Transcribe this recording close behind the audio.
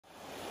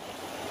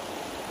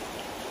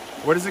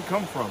Where does it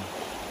come from?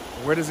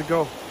 Where does it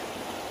go?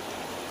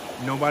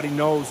 Nobody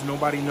knows,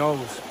 nobody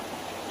knows.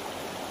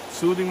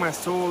 Soothing my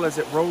soul as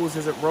it rose,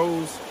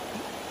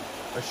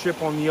 a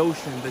ship on the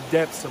ocean, the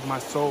depths of my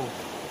soul.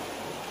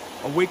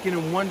 Awaken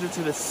in wonder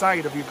to the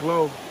sight of your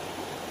glow.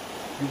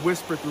 You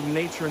whisper through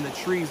nature and the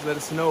trees, let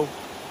us know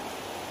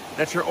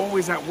that you're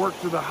always at work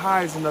through the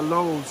highs and the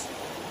lows.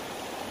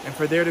 And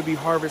for there to be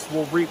harvest,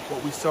 we'll reap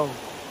what we sow.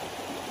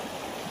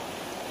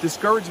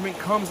 Discouragement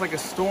comes like a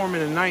storm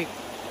in the night,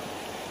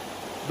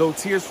 though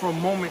tears for a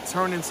moment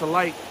turn into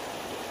light.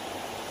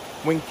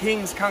 When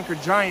kings conquer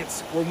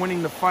giants, we're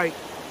winning the fight.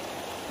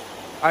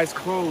 Eyes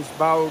closed,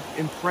 bowed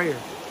in prayer,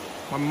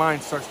 my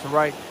mind starts to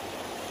write.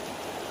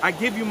 I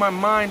give you my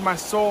mind, my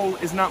soul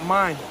is not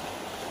mine.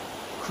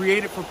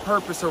 Created for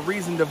purpose, a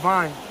reason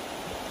divine.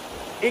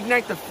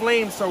 Ignite the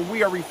flame so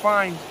we are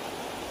refined,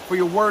 for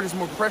your word is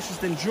more precious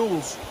than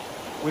jewels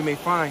we may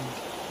find.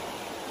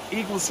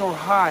 Eagles soar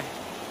high,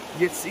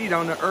 yet see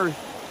down to earth.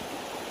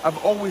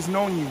 I've always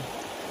known you,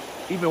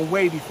 even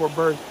way before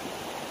birth.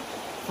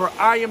 For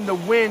I am the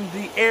wind,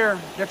 the air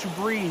that you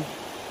breathe,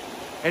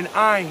 and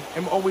I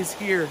am always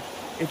here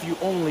if you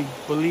only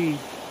believe.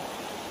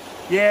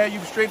 Yeah,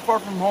 you've strayed far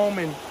from home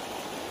and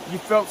you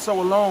felt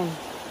so alone,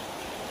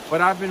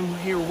 but I've been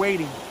here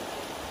waiting.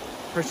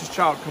 Precious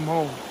child, come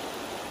home.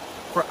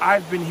 For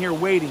I've been here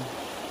waiting.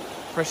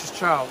 Precious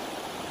child,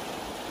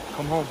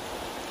 come home.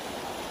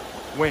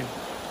 When?